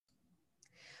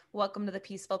Welcome to the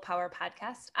Peaceful Power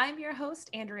Podcast. I'm your host,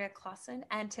 Andrea Clausen,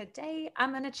 and today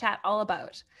I'm going to chat all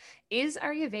about, is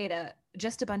Ayurveda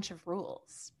just a bunch of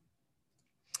rules?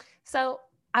 So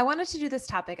I wanted to do this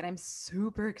topic, and I'm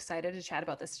super excited to chat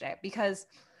about this today because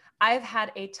I've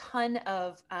had a ton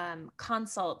of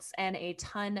consults and a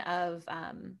ton of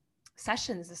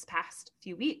sessions this past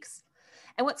few weeks.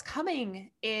 And what's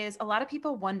coming is a lot of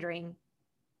people wondering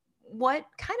what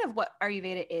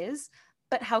Ayurveda is,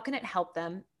 but how can it help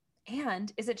them?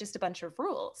 And is it just a bunch of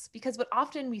rules? Because what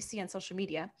often we see on social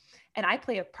media, and I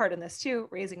play a part in this too,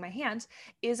 raising my hand,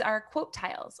 is our quote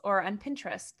tiles, or on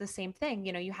Pinterest, the same thing.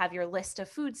 You have your list of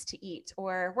foods to eat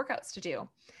or workouts to do,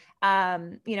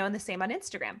 and the same on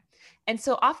Instagram. And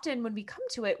so often when we come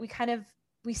to it,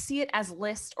 we see it as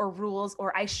list or rules,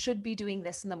 or I should be doing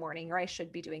this in the morning, or I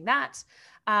should be doing that.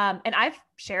 And I've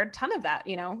shared a ton of that,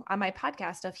 on my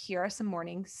podcast of here are some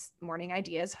morning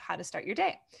ideas, how to start your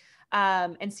day,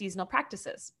 and seasonal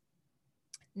practices.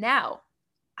 Now,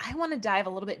 I want to dive a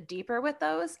little bit deeper with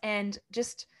those and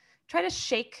just try to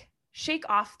shake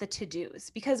off the to-dos,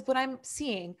 because what I'm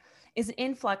seeing is an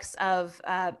influx of,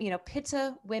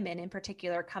 Pitta women in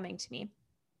particular coming to me,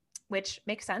 which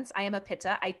makes sense. I am a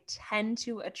Pitta. I tend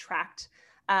to attract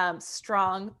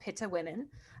strong Pitta women.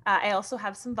 I also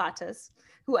have some Vatas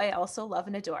who I also love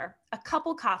and adore. A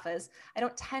couple Kaphas. I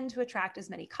don't tend to attract as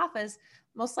many Kaphas.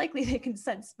 Most likely they can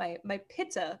sense my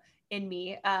Pitta in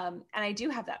me. And I do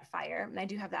have that fire, and I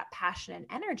do have that passion and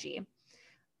energy,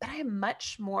 but I am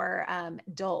much more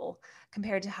dull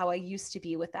compared to how I used to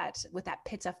be with that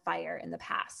Pitta fire in the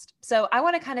past. So I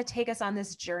want to kind of take us on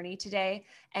this journey today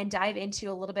and dive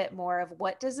into a little bit more of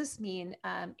what does this mean?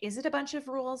 Is it a bunch of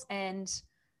rules? And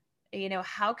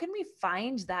how can we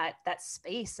find that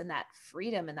space and that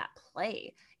freedom and that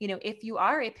play? If you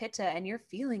are a Pitta and you're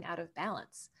feeling out of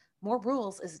balance, more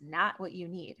rules is not what you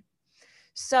need.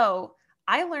 So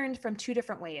I learned from two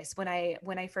different ways when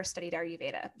I first studied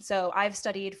Ayurveda. So I've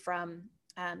studied from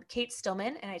Kate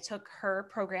Stillman, and I took her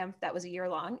program that was a year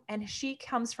long, and she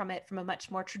comes from it from a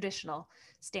much more traditional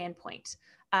standpoint,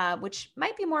 which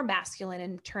might be more masculine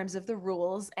in terms of the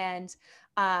rules. And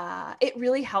it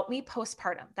really helped me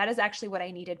postpartum. That is actually what I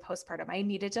needed postpartum. I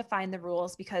needed to find the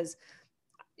rules because,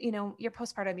 you're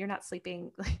postpartum, you're not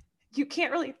sleeping. You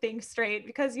can't really think straight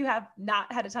because you have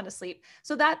not had a ton of sleep.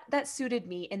 So that suited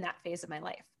me in that phase of my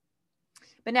life.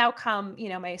 But now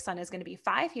my son is going to be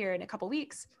 5 here in a couple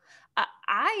weeks.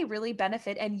 I really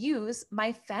benefit and use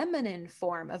my feminine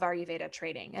form of Ayurveda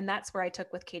training. And that's where I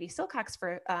took with Katie Silcox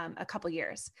for a couple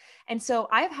years. And so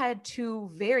I've had two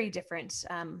very different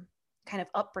kind of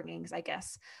upbringings, I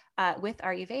guess, with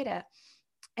Ayurveda.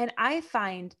 And I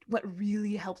find what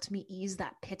really helped me ease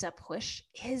that Pitta push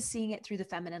is seeing it through the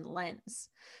feminine lens,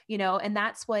 and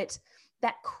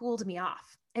that cooled me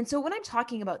off. And so when I'm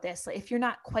talking about this, like, if you're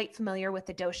not quite familiar with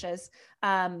the doshas,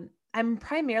 I'm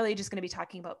primarily just going to be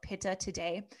talking about Pitta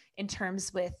today in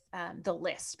terms with the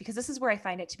list, because this is where I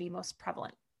find it to be most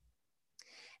prevalent.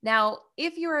 Now,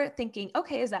 if you're thinking,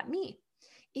 okay, is that me?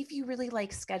 If you really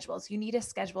like schedules, you need a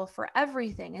schedule for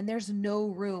everything, and there's no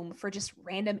room for just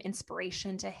random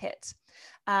inspiration to hit.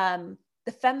 The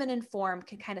feminine form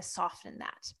can kind of soften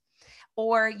that.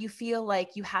 Or you feel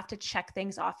like you have to check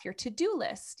things off your to-do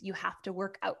list. You have to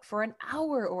work out for an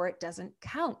hour or it doesn't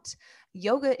count.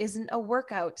 Yoga isn't a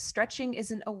workout. Stretching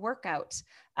isn't a workout.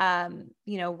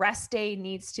 Rest day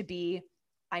needs to be,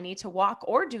 I need to walk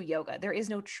or do yoga. There is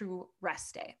no true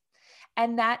rest day.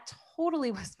 And that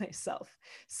totally was myself.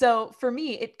 So for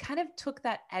me, it kind of took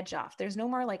that edge off. There's no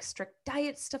more like strict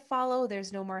diets to follow.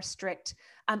 There's no more strict,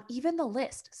 even the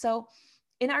list. So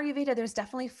in Ayurveda, there's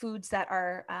definitely foods that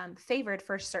are favored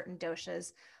for certain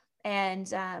doshas.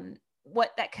 And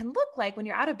what that can look like when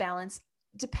you're out of balance,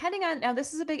 depending on, now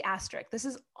this is a big asterisk. This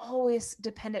is always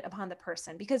dependent upon the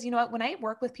person, because you know what, when I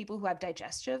work with people who have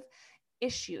digestive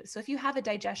issues, so if you have a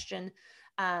digestion,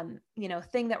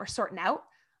 thing that we're sorting out,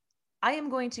 I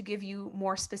am going to give you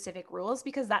more specific rules,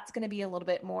 because that's going to be a little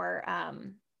bit more,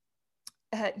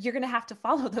 you're going to have to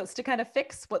follow those to kind of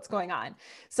fix what's going on.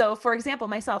 So for example,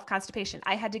 myself, constipation,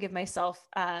 I had to give myself,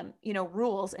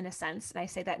 rules in a sense, and I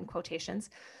say that in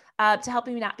quotations, to help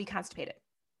me not be constipated.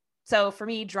 So for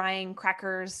me, drying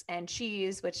crackers and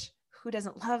cheese, which who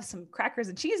doesn't love some crackers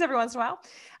and cheese every once in a while?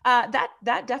 That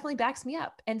definitely backs me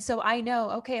up. And so I know,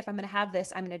 okay, if I'm going to have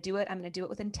this, I'm going to do it. I'm going to do it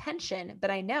with intention,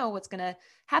 but I know what's going to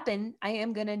happen. I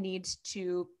am going to need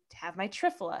to have my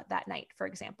triphala that night, for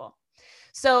example.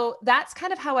 So that's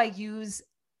kind of how I use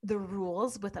the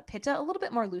rules with a pitta a little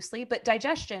bit more loosely. But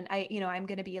digestion, I'm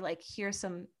going to be like, here's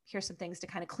some things to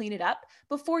kind of clean it up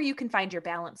before you can find your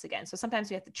balance again. So sometimes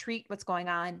we have to treat what's going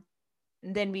on,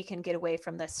 then we can get away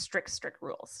from the strict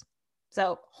rules.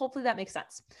 So hopefully that makes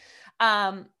sense.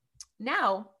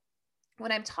 Now,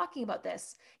 when I'm talking about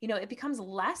this, it becomes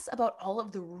less about all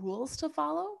of the rules to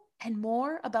follow and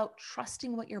more about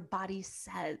trusting what your body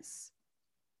says.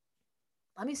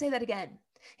 Let me say that again.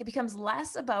 It becomes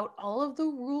less about all of the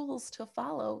rules to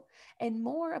follow and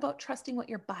more about trusting what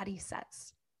your body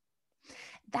says.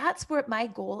 That's what my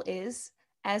goal is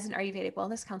as an Ayurvedic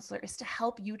wellness counselor, is to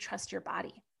help you trust your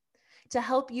body, to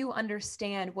help you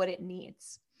understand what it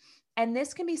needs. And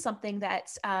this can be something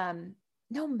that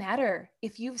no matter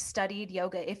if you've studied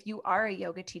yoga, if you are a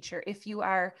yoga teacher, if you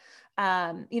are,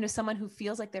 someone who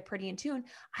feels like they're pretty in tune.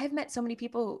 I've met so many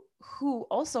people who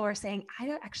also are saying,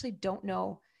 I actually don't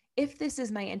know if this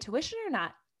is my intuition or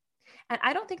not. And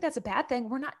I don't think that's a bad thing.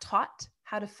 We're not taught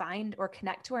how to find or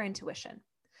connect to our intuition.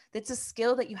 That's a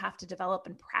skill that you have to develop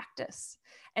and practice.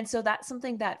 And so that's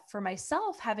something that for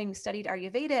myself, having studied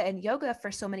Ayurveda and yoga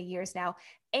for so many years now,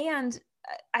 and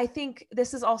I think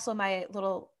this is also my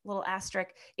little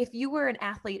asterisk. If you were an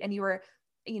athlete and you were,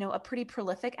 a pretty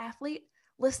prolific athlete,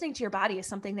 listening to your body is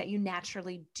something that you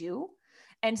naturally do.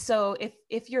 And so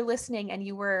if you're listening and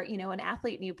you were, an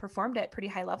athlete and you performed at pretty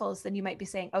high levels, then you might be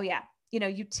saying, oh yeah,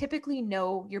 you typically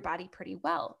know your body pretty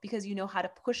well because you know how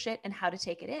to push it and how to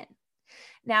take it in.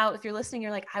 Now, if you're listening,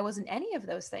 you're like, I wasn't any of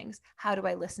those things. How do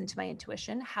I listen to my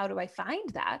intuition? How do I find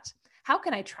that? How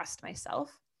can I trust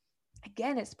myself?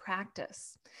 Again, it's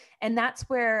practice. And that's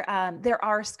where there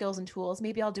are skills and tools.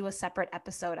 Maybe I'll do a separate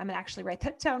episode. I'm going to actually write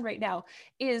that down right now,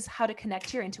 is how to connect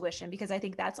to your intuition, because I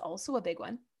think that's also a big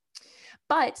one.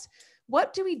 But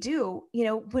what do we do,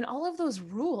 when all of those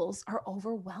rules are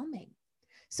overwhelming?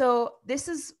 So this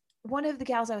is one of the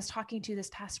gals I was talking to this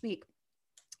past week,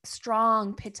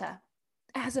 strong pitta,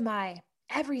 as am I.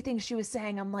 Everything she was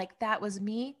saying, I'm like, that was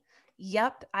me.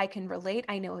 Yep, I can relate.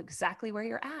 I know exactly where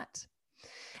you're at.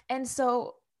 And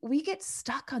so we get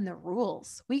stuck on the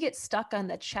rules. We get stuck on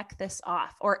the check this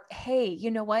off, or, hey,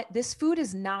 you know what? This food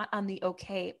is not on the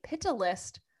okay pitta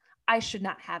list. I should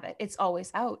not have it. It's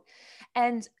always out.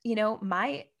 And,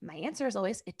 my answer is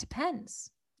always, it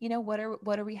depends. What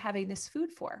are we having this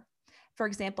food for? For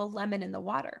example, lemon in the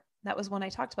water. That was one I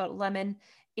talked about. Lemon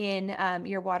in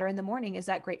your water in the morning. Is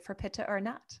that great for pitta or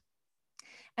not?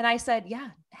 And I said, yeah,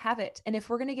 have it. And if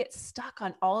we're going to get stuck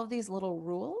on all of these little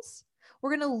rules,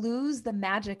 we're going to lose the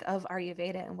magic of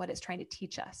Ayurveda and what it's trying to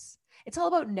teach us. It's all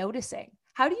about noticing.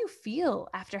 How do you feel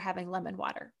after having lemon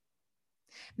water?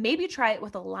 Maybe try it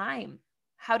with a lime.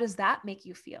 How does that make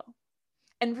you feel?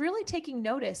 And really taking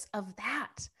notice of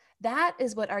that. That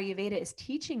is what Ayurveda is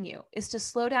teaching you, is to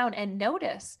slow down and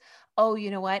notice, oh,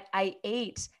 you know what? I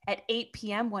ate at 8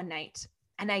 p.m. one night,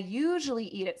 and I usually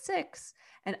eat at 6,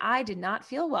 and I did not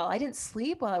feel well. I didn't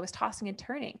sleep while I was tossing and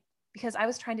turning because I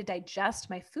was trying to digest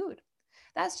my food.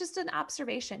 That's just an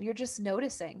observation. You're just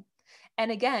noticing.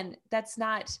 And again, that's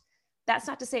not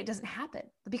to say it doesn't happen,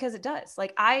 because it does.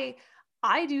 Like I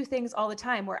do things all the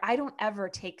time where I don't ever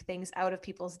take things out of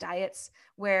people's diets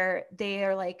where they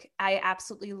are like, I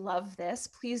absolutely love this.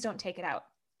 Please don't take it out.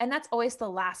 And that's always the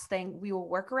last thing we will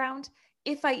work around,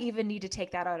 if I even need to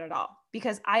take that out at all.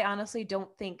 Because I honestly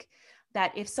don't think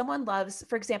that if someone loves,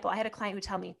 for example, I had a client who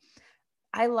told me,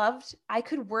 I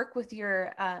could work with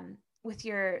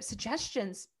your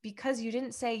suggestions because you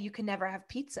didn't say you can never have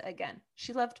pizza again.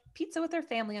 She loved pizza with her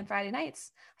family on Friday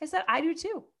nights. I said, I do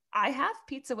too. I have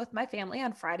pizza with my family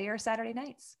on Friday or Saturday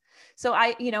nights. So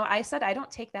I said, I don't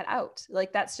take that out.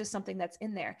 Like, that's just something that's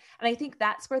in there. And I think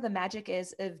that's where the magic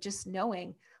is, of just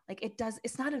knowing, like,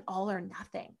 it's not an all or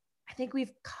nothing. I think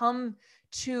we've come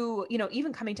to,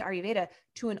 even coming to Ayurveda,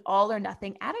 to an all or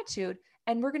nothing attitude,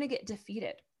 and we're going to get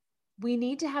defeated. We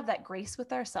need to have that grace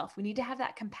with ourselves. We need to have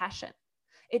that compassion.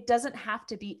 It doesn't have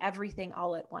to be everything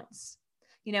all at once,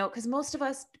 because most of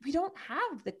us, we don't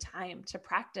have the time to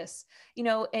practice,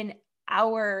 an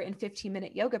hour and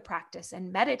 15-minute yoga practice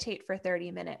and meditate for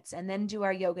 30 minutes and then do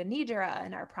our yoga nidra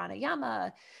and our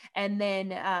pranayama and then,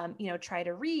 try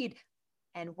to read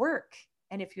and work.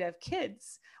 And if you have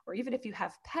kids, or even if you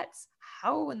have pets,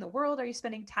 how in the world are you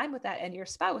spending time with that and your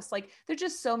spouse? Like, there's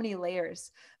just so many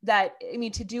layers that,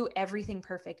 to do everything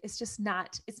perfect, it's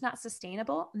not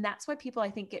sustainable. And that's why people, I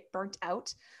think, get burnt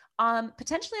out,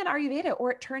 potentially on Ayurveda,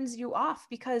 or it turns you off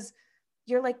because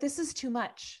you're like, this is too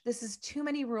much. This is too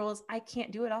many rules. I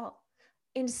can't do it all.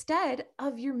 Instead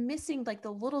of, you're missing like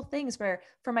the little things where,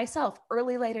 for myself,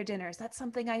 early, later dinners, that's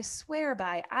something I swear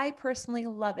by. I personally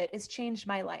love it. It's changed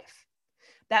my life.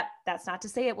 That's not to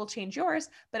say it will change yours,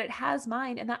 but it has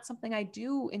mine. And that's something I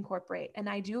do incorporate and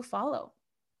I do follow.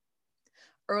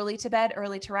 Early to bed,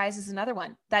 early to rise is another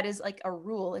one. That is like a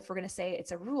rule. If we're going to say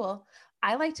it's a rule,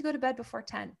 I like to go to bed before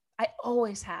 10. I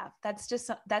always have.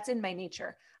 That's in my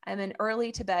nature. I'm an early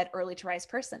to bed, early to rise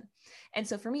person. And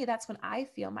so for me, that's when I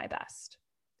feel my best.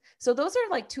 So those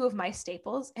are like two of my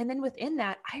staples. And then within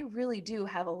that, I really do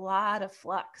have a lot of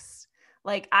flux.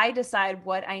 Like I decide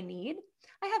what I need.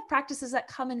 I have practices that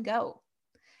come and go.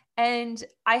 And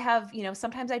I have,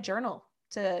 sometimes I journal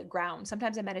to ground.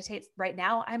 Sometimes I meditate. Right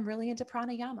now, I'm really into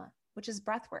pranayama, which is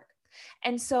breath work.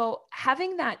 And so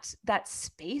having that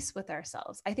space with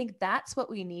ourselves, I think that's what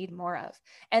we need more of.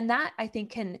 And that I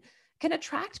think can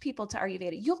attract people to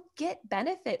Ayurveda. You'll get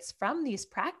benefits from these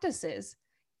practices,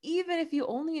 even if you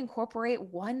only incorporate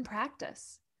one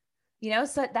practice.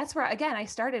 So that's where, again, I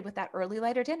started with that early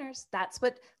lighter dinners. That's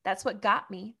what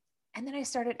got me. And then I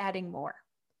started adding more.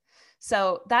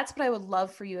 So that's what I would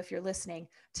love for you, if you're listening,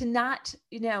 to not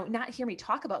hear me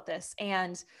talk about this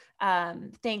and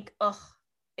think, oh,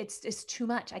 it's too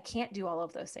much. I can't do all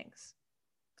of those things.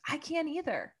 I can't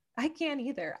either.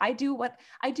 I do what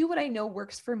I know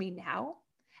works for me now.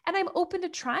 And I'm open to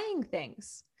trying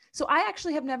things. So I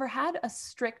actually have never had a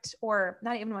strict, or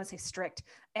not even want to say strict,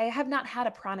 I have not had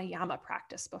a pranayama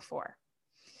practice before.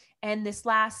 And this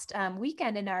last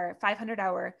weekend in our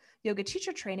 500-hour yoga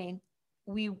teacher training,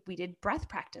 we did breath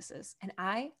practices, and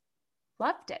I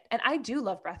loved it. And I do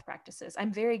love breath practices.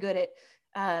 I'm very good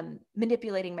at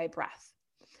manipulating my breath.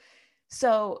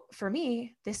 So for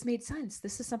me, this made sense.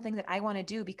 This is something that I want to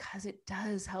do because it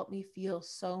does help me feel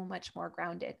so much more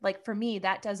grounded. Like for me,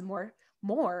 that does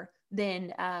more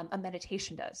than a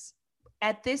meditation does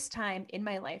at this time in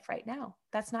my life right now.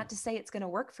 That's not to say it's going to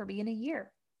work for me in a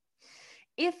year.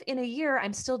 If in a year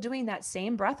I'm still doing that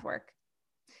same breath work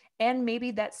and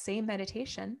maybe that same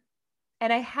meditation,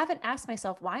 and I haven't asked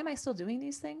myself, why am I still doing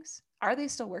these things? Are they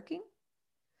still working?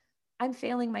 I'm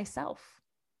failing myself.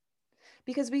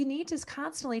 Because we need to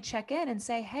constantly check in and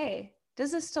say, hey,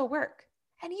 does this still work?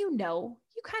 And you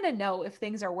kind of know if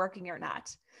things are working or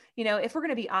not. If we're going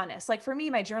to be honest, like for me,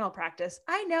 my journal practice,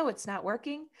 I know it's not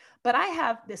working, but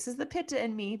this is the pitta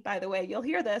in me, by the way, you'll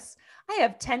hear this. I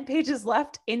have 10 pages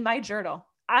left in my journal.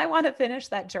 I want to finish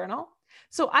that journal.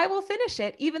 So I will finish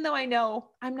it, even though I know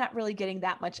I'm not really getting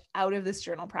that much out of this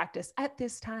journal practice at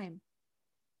this time.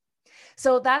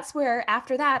 So that's where,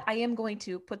 after that, I am going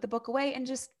to put the book away and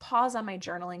just pause on my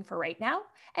journaling for right now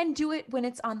and do it when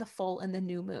it's on the full and the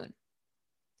new moon.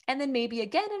 And then maybe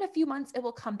again in a few months, it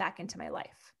will come back into my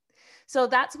life. So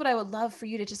that's what I would love for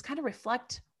you to just kind of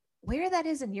reflect where that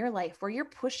is in your life, where you're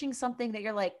pushing something that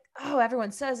you're like, oh,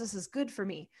 everyone says this is good for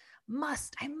me.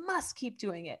 I must keep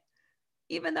doing it.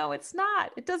 Even though it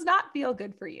does not feel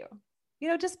good for you.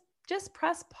 Just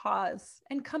press pause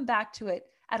and come back to it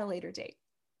at a later date.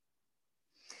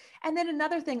 And then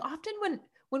another thing, often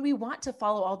when we want to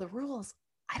follow all the rules,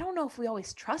 I don't know if we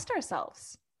always trust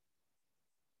ourselves.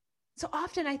 So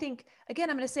often I think, again,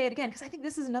 I'm going to say it again, because I think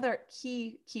this is another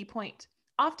key point.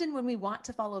 Often when we want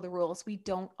to follow the rules, we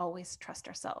don't always trust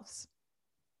ourselves.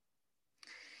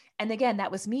 And again,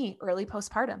 that was me early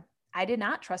postpartum. I did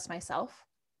not trust myself.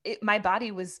 My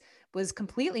body was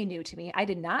completely new to me. I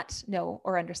did not know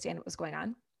or understand what was going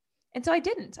on. And so I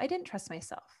didn't trust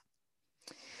myself.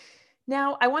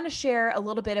 Now, I want to share a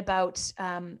little bit about,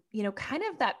 kind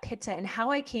of that pitta and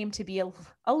how I came to be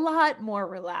a lot more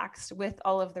relaxed with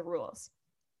all of the rules.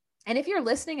 And if you're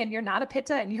listening and you're not a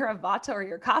pitta and you're a vata or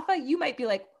you're kapha, you might be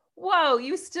like, whoa,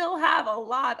 you still have a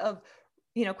lot of,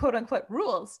 quote unquote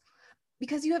rules,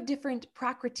 because you have different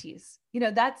prakritis.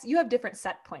 You have different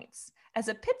set points. As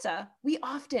a pitta,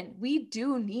 we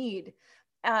do need,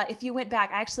 if you went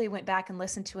back, I actually went back and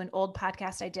listened to an old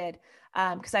podcast I did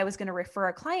because I was going to refer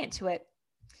a client to it.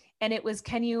 And it was,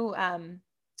 can you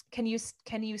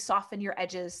soften your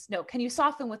edges? No, can you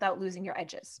soften without losing your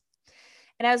edges?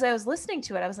 And as I was listening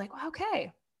to it, I was like,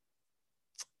 okay,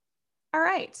 all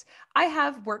right, I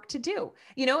have work to do,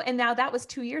 and now that was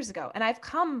 2 years ago. And I've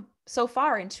come so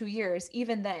far in 2 years,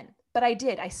 even then. But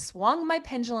I swung my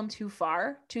pendulum too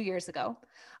far 2 years ago.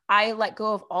 I let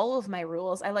go of all of my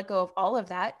rules. I let go of all of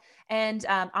that. And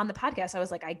on the podcast, I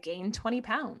was like, I gained 20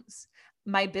 pounds.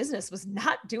 My business was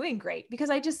not doing great because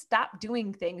I just stopped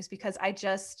doing things because I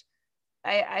just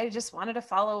wanted to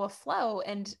follow a flow,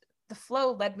 and the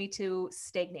flow led me to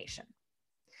stagnation.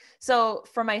 So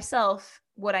for myself,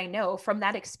 what I know from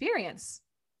that experience,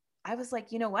 I was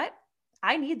like, you know what?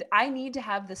 I need to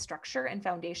have the structure and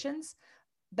foundations,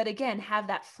 but again, have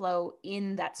that flow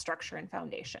in that structure and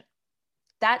foundation.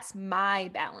 That's my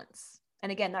balance.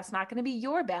 And again, that's not going to be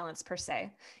your balance per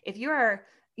se. If you're,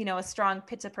 a strong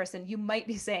pitta person, you might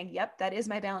be saying, yep, that is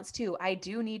my balance too. I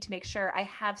do need to make sure I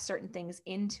have certain things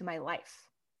into my life.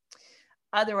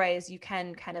 Otherwise, you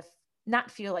can kind of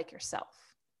not feel like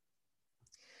yourself.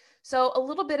 So a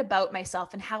little bit about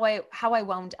myself and how I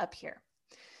wound up here.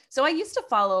 So I used to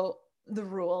follow the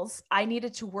rules. I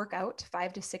needed to work out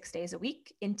 5 to 6 days a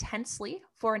week intensely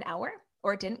for an hour,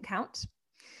 or it didn't count.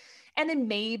 And then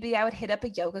maybe I would hit up a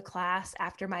yoga class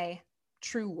after my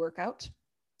true workout.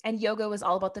 And yoga was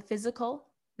all about the physical,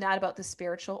 not about the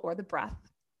spiritual or the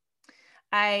breath.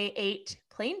 I ate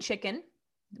plain chicken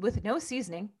with no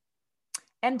seasoning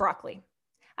and broccoli.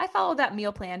 I followed that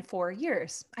meal plan for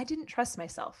years. I didn't trust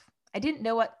myself. I didn't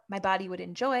know what my body would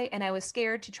enjoy, and I was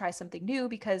scared to try something new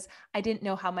because I didn't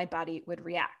know how my body would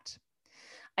react.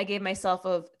 I gave myself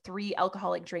of 3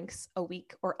 alcoholic drinks a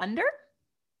week or under.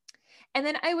 And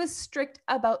then I was strict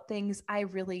about things I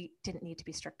really didn't need to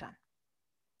be strict on.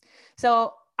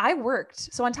 So I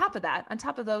worked. So on top of that, on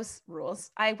top of those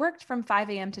rules, I worked from 5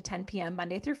 a.m. to 10 p.m.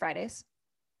 Monday through Fridays.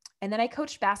 And then I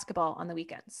coached basketball on the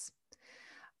weekends,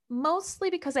 mostly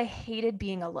because I hated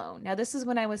being alone. Now, this is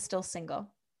when I was still single.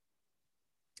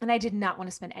 And I did not want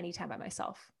to spend any time by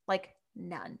myself, like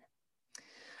none.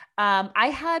 I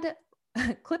had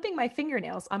clipping my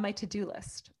fingernails on my to-do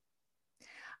list.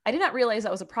 I did not realize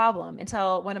that was a problem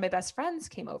until one of my best friends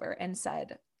came over and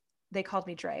said, they called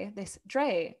me Dre. They said,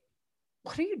 Dre,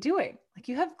 what are you doing? Like,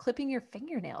 you have clipping your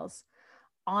fingernails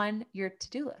on your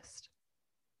to-do list.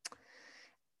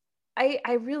 I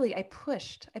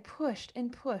pushed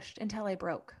and pushed until I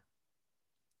broke.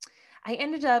 I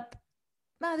ended up,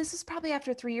 this is probably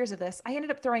after 3 years of this, I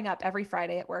ended up throwing up every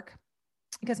Friday at work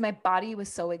because my body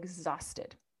was so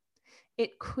exhausted.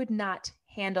 It could not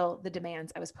handle the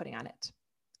demands I was putting on it.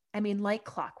 I mean, like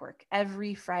clockwork,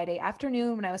 every Friday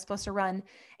afternoon when I was supposed to run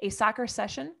a soccer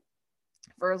session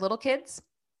for little kids,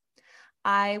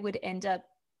 I would end up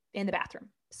in the bathroom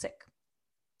sick.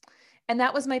 And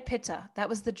that was my pitta. That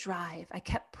was the drive. I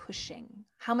kept pushing.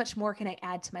 How much more can I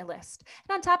add to my list?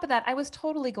 And on top of that, I was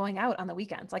totally going out on the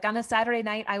weekends. Like on a Saturday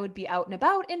night, I would be out and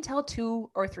about until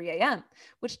 2 or 3 a.m.,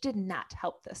 which did not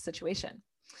help this situation.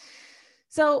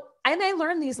 So, and I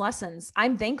learned these lessons.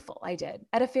 I'm thankful I did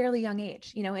at a fairly young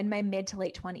age, in my mid to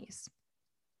late 20s.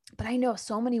 But I know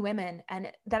so many women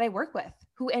and that I work with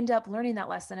who end up learning that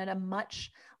lesson at a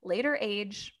much later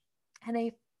age and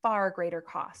a far greater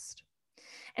cost.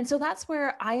 And so that's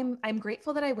where I'm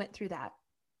grateful that I went through that.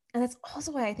 And that's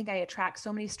also why I think I attract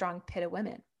so many strong pitta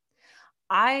women.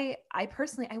 I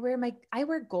personally, I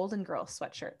wear Golden Girl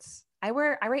sweatshirts.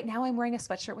 Right now I'm wearing a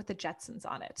sweatshirt with the Jetsons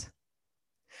on it.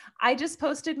 I just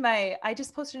posted on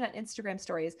Instagram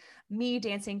stories, me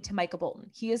dancing to Michael Bolton.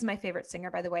 He is my favorite singer,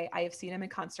 by the way. I have seen him in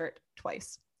concert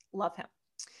twice. Love him.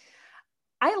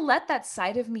 I let that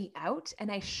side of me out and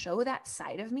I show that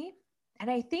side of me. And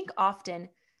I think often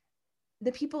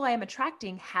the people I am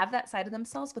attracting have that side of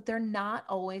themselves, but they're not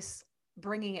always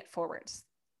bringing it forwards.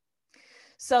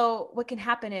 So what can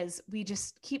happen is we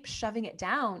just keep shoving it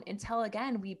down until,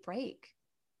 again, we break.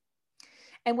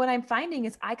 And what I'm finding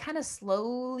is I kind of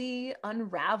slowly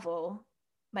unravel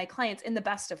my clients in the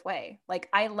best of way. Like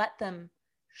I let them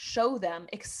show them,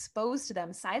 expose to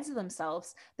them sides of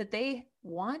themselves that they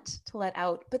want to let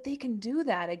out, but they can do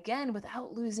that again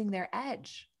without losing their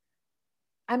edge.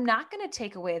 I'm not going to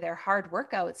take away their hard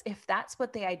workouts if that's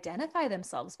what they identify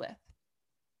themselves with.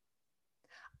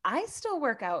 I still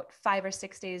work out 5 or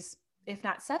 6 days, if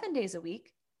not 7 days a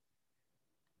week.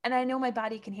 And I know my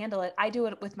body can handle it. I do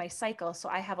it with my cycle. So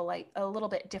I have a little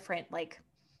bit different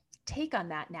take on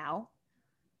that now.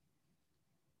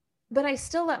 But I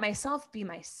still let myself be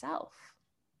myself.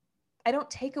 I don't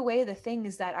take away the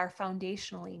things that are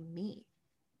foundationally me.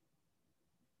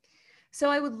 So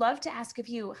I would love to ask of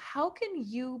you, how can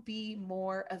you be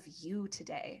more of you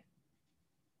today?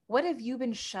 What have you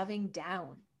been shoving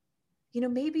down?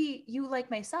 Maybe you, like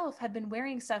myself, have been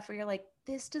wearing stuff where you're like,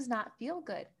 this does not feel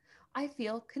good. I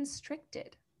feel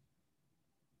constricted.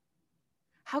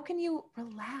 How can you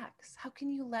relax? How can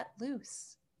you let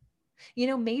loose?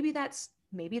 Maybe that's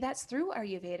through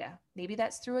Ayurveda. Maybe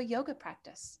that's through a yoga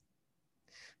practice.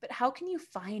 But how can you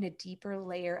find a deeper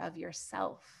layer of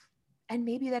yourself? And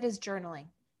maybe that is journaling.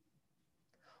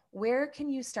 Where can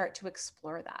you start to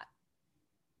explore that?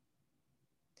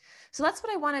 So that's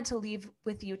what I wanted to leave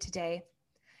with you today.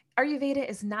 Ayurveda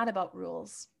is not about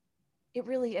rules. It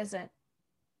really isn't.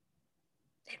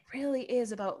 It really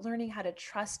is about learning how to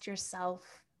trust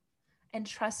yourself and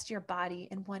trust your body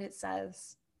and what it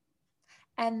says.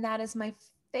 And that is my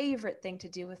favorite thing to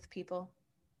do with people.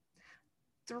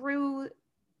 It's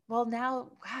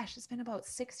been about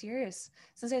 6 years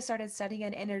since I started studying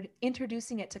it and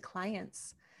introducing it to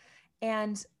clients.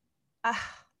 And I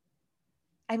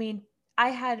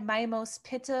had my most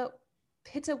pitta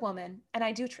Pitta woman, and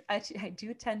I do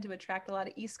tend to attract a lot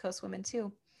of East Coast women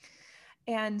too.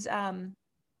 And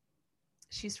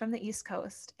she's from the East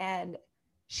Coast, and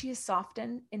she is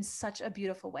softened in such a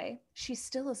beautiful way. She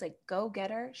still is a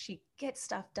go-getter. She gets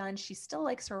stuff done. She still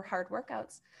likes her hard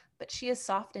workouts, but she is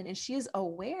softened and she is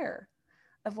aware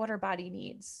of what her body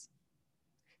needs.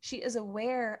 She is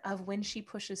aware of when she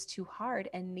pushes too hard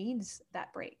and needs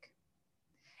that break.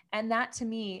 And that to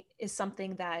me is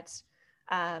something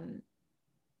um,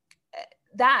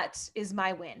 that is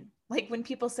my win. Like when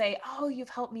people say, oh, you've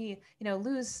helped me,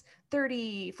 lose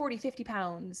 30, 40, 50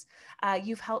 pounds.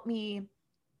 You've helped me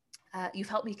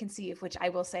conceive, which I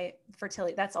will say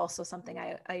fertility, that's also something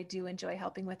I do enjoy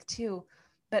helping with too.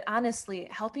 But honestly,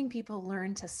 helping people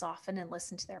learn to soften and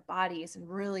listen to their bodies and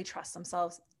really trust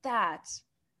themselves,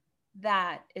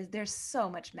 there's so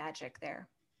much magic there.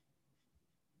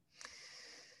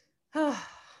 All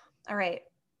right.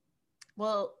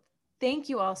 Well, thank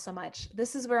you all so much.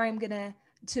 This is where I'm going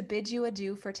to bid you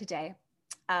adieu for today.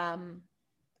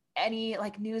 Any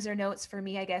like news or notes for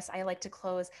me, I guess I like to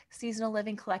close. Seasonal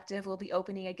Living Collective will be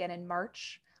opening again in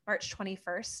March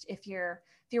 21st. If you're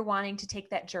wanting to take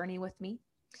that journey with me,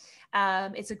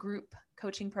 it's a group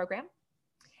coaching program,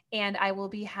 and I will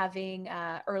be having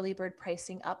early bird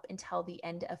pricing up until the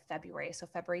end of February. So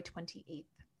February 28th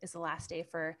is the last day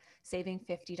for saving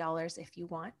 $50 if you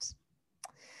want.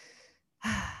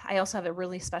 I also have a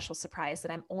really special surprise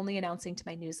that I'm only announcing to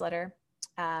my newsletter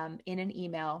in an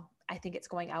email. I think it's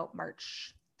going out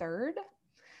March 3rd.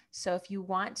 So if you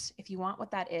want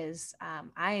what that is,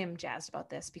 I am jazzed about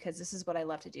this because this is what I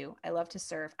love to do. I love to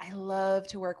serve. I love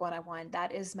to work one-on-one.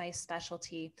 That is my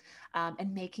specialty.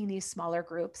 And making these smaller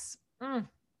groups,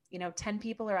 10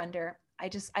 people or under.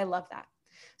 I love that.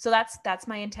 So that's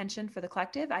my intention for the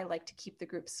collective. I like to keep the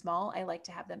groups small. I like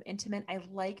to have them intimate. I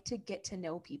like to get to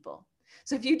know people.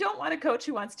 So if you don't want a coach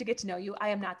who wants to get to know you, I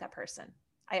am not that person.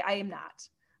 I am not.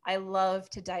 I love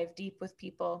to dive deep with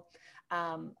people.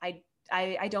 I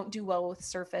don't do well with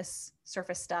surface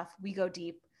stuff. We go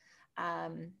deep.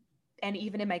 And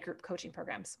even in my group coaching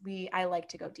programs, I like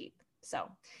to go deep. So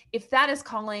if that is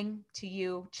calling to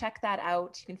you, check that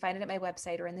out. You can find it at my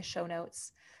website or in the show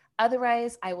notes.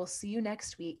 Otherwise, I will see you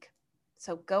next week.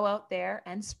 So go out there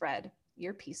and spread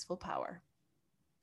your peaceful power.